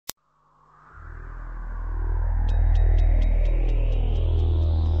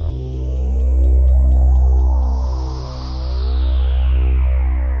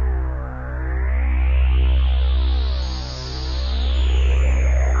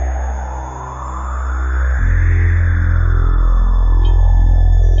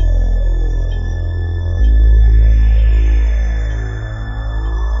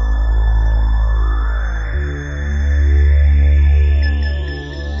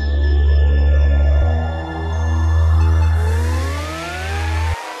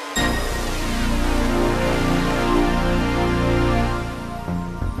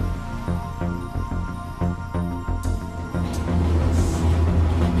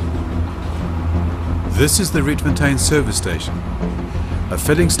This is the Rietfontein service station, a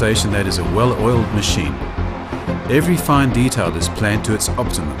filling station that is a well-oiled machine. Every fine detail is planned to its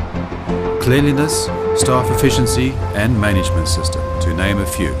optimum. Cleanliness, staff efficiency and management system, to name a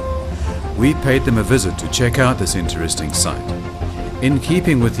few. We paid them a visit to check out this interesting site. In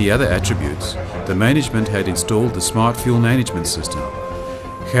keeping with the other attributes, the management had installed the smart fuel management system.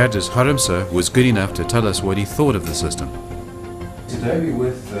 Gerdus Harmse was good enough to tell us what he thought of the system. Today we're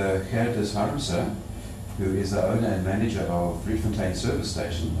with Gerdus Harmse, who is the owner and manager of Rietfontein service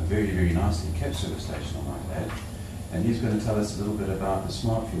station, a very, very nicely kept service station, I might add. And he's going to tell us a little bit about the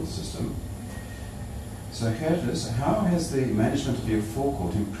smart fuel system. So Gerdus, how has the management of your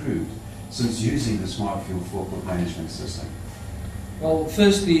forecourt improved since using the smart fuel forecourt management system? Well,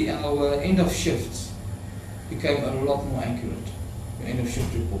 firstly, our end of shifts became a lot more accurate, end of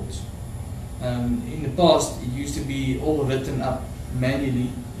shift reports. In the past, it used to be all written up manually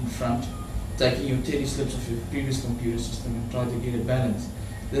in front, taking your tally slips of your previous computer system and try to get a balance.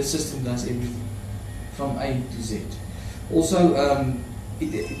 This system does everything, from A to Z. Also,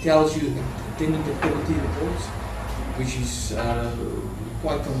 it tells you attendant activity reports, which is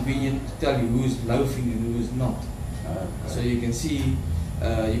quite convenient to tell you who is loafing and who is not. So you can see,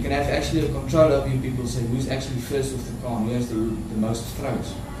 you can have actually a control over you. People say who's actually first with the car and who has the most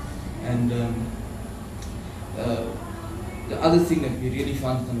throws. And the other thing that we really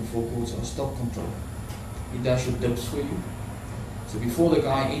find on the forecourts are stock control. It does your dips for you. So before the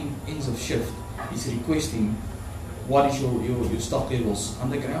guy ends of shift, he's requesting what is your stock levels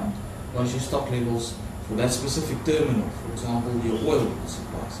underground, what is your stock levels for that specific terminal, for example your oil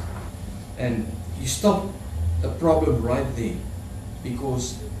supplies. And you stop a problem right there,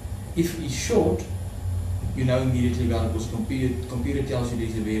 because if he's short, you know immediately about it, because computer tells you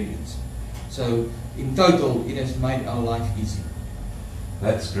there's a variance. So in total, it has made our life easy.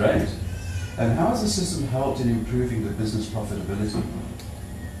 That's great. And how has the system helped in improving the business profitability?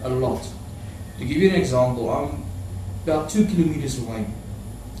 A lot. To give you an example, I'm about 2 kilometers away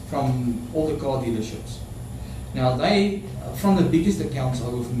from all the car dealerships. Now they, from the biggest accounts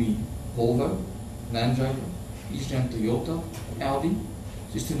over for me, Volvo, Land Rover, Eastern Toyota, Audi,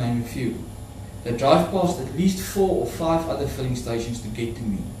 just to name a few. They drive past at least 4 or 5 other filling stations to get to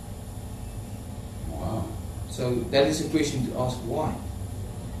me. Wow. So that is a question to ask why.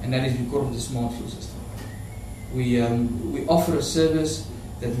 And that is because of the smart fuel system. We offer a service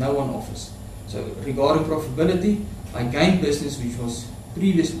that no one offers. So regarding profitability, I gained business which was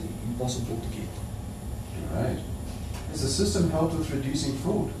previously impossible to get. Right. Has the system helped with reducing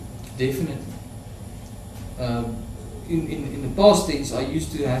fraud? Definitely. In the past days, I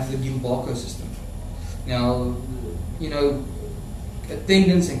used to have the Gilbarco system. Now, you know,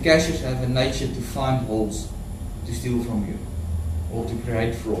 attendants and cashiers have a nature to find holes to steal from you or to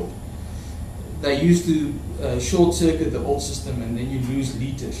create fraud. They used to short circuit the old system and then you lose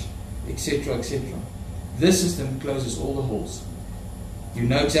liters, etc., etc. This system closes all the holes. You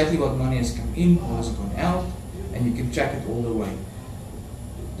know exactly what money has come in, what has gone out, and you can track it all the way.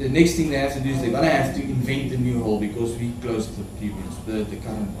 The next thing they have to do is they're going to have to invent a new hole because we closed the previous, the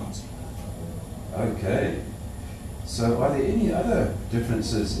current ones. Okay. So are there any other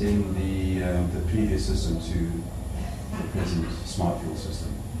differences in the previous system to the present smart fuel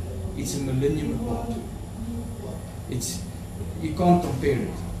system? It's a millennium apart. You can't compare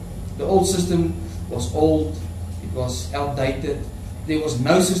it. The old system was old, it was outdated. There was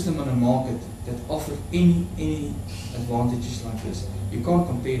no system on the market that offered any advantages like this. You can't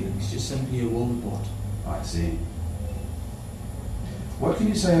compare them, it's just simply a world apart. I see. What can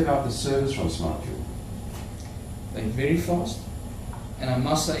you say about the service from Smart Fuel? They're very fast, and I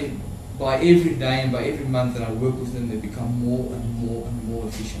must say, by every day and by every month that I work with them, they become more and more and more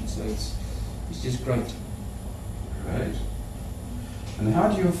efficient. So it's just great. Great. And how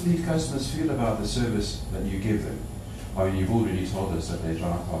do your fleet customers feel about the service that you give them? I mean, you've already told us that they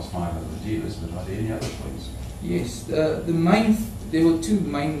drive past 5 other dealers, but are there any other points? Yes, there were 2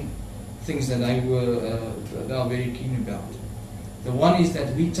 main things that they are very keen about. The one is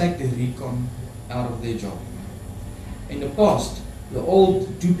that we take the recon out of their job. In the past, the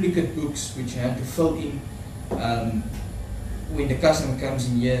old duplicate books which you had to fill in when the customer comes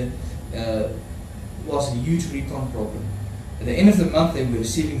in here was a huge recon problem. At the end of the month, they were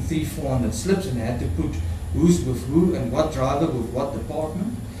receiving 300-400 slips and they had to put who's with who and what driver with what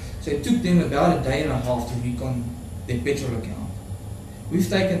department. So it took them about a day and a half to recon their petrol account. We've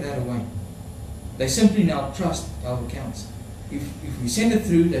taken that away. They simply now trust our accounts. If we send it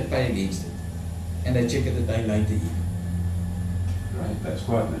through, they pay against it. And they check it a day later even. Right, that's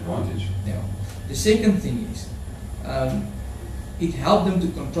quite an advantage. Yeah. The second thing is, it helped them to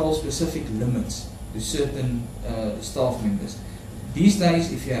control specific limits to certain staff members. These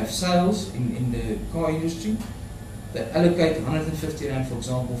days, if you have sales in the car industry, they allocate 150 Rand, for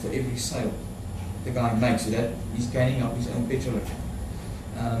example, for every sale the guy makes, so that he's gaining up his own petrol account.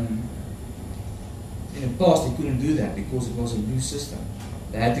 In the past, they couldn't do that because it was a loose system.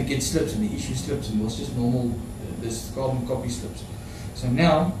 They had to get slips and they issue slips, and it was just normal, this carbon copy slips. So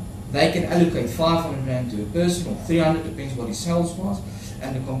now, they can allocate 500 Rand to a person, or 300, depends what his sales was,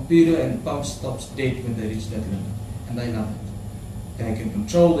 and the computer and the pump stops dead when they reach that limit. And they love it. They can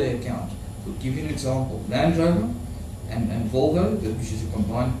control their account. To give you an example, Land Rover and Volvo, which is a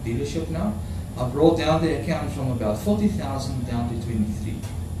combined dealership now, I brought down their account from about 40,000 down to 23.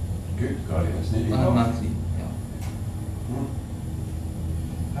 Good, got it. That's nearly On a half. monthly, yeah.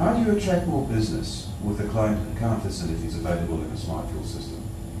 How do you attract more business with the client account facilities available in the Smart Fuel system?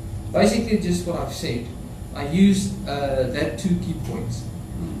 Basically, just what I've said. I use that 2 key points,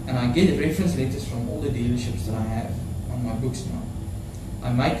 and I get reference letters from all the dealerships that I have on my books now.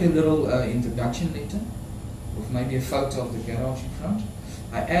 I make a little introduction letter with maybe a photo of the garage in front.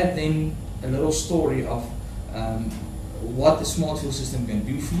 I add then a little story of what the Smart Fuel system can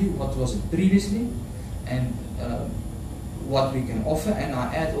do for you, what was it previously, and what we can offer, and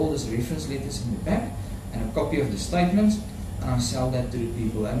I add all these reference letters in the back and a copy of the statements, and I sell that to the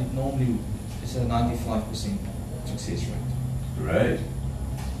people, and it normally is a 95% success rate. Great.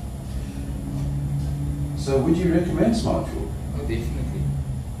 So would you recommend Smart Fuel? Oh, definitely.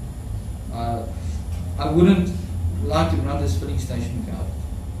 I wouldn't like to run this filling station without it.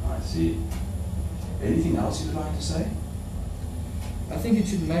 I see. Anything else you'd like to say? I think it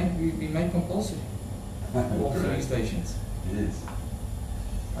should be made compulsory. All filling stations. Yes.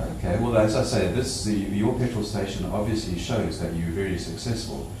 Okay, well, as I say, your petrol station obviously shows that you're very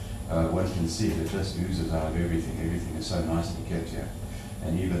successful. One can see it just oozes out of everything. Everything is so nicely kept here.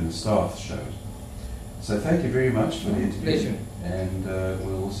 And even the staff show it. So thank you very much for the interview. Pleasure. And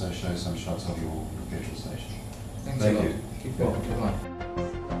we'll also show some shots of your petrol station. Thanks Thank a lot. you. Keep going. Goodbye.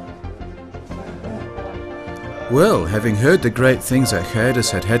 Well, having heard the great things that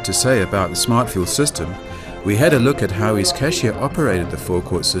Gerdes had to say about the Smart Fuel system, we had a look at how his cashier operated the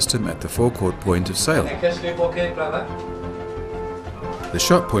forecourt system at the forecourt point of sale. The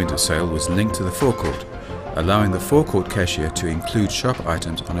shop point of sale was linked to the forecourt, allowing the forecourt cashier to include shop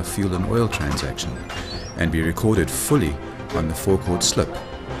items on a fuel and oil transaction and be recorded fully on the forecourt slip.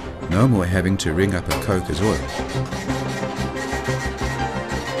 No more having to ring up a Coke as oil.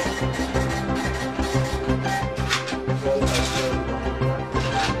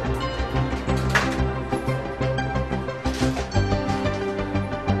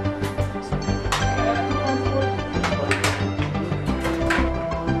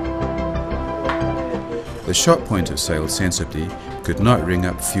 The shop point of sale sensibly could not ring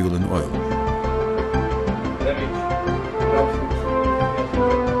up fuel and oil.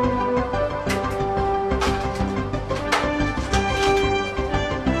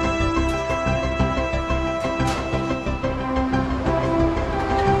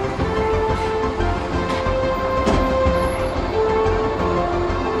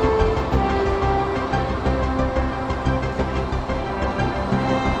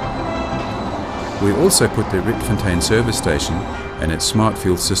 We also put the Rietfontein service station and its Smart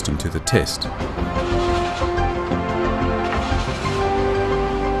Fuel system to the test.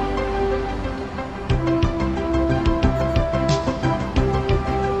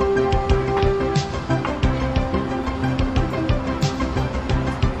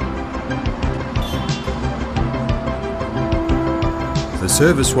 The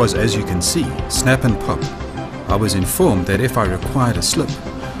service was, as you can see, snap and pop. I was informed that if I required a slip,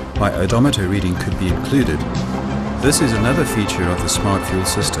 my odometer reading could be included. This is another feature of the Smart Fuel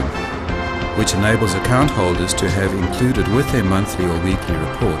system, which enables account holders to have included with their monthly or weekly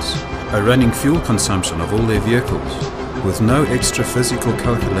reports a running fuel consumption of all their vehicles, with no extra physical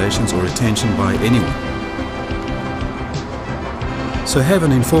calculations or attention by anyone. So have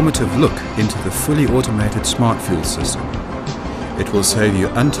an informative look into the fully automated Smart Fuel system. It will save you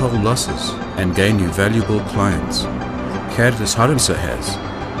untold losses and gain you valuable clients. Gerdes Harmse has.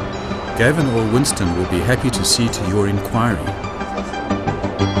 Gavin or Winston will be happy to see to your inquiry.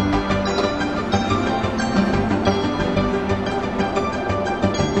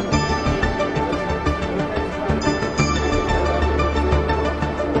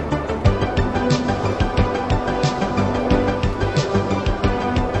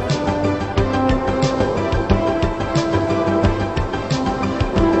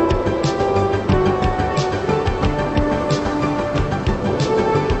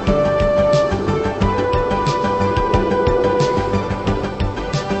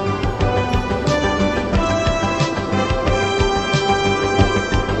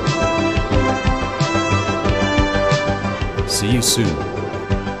 soon.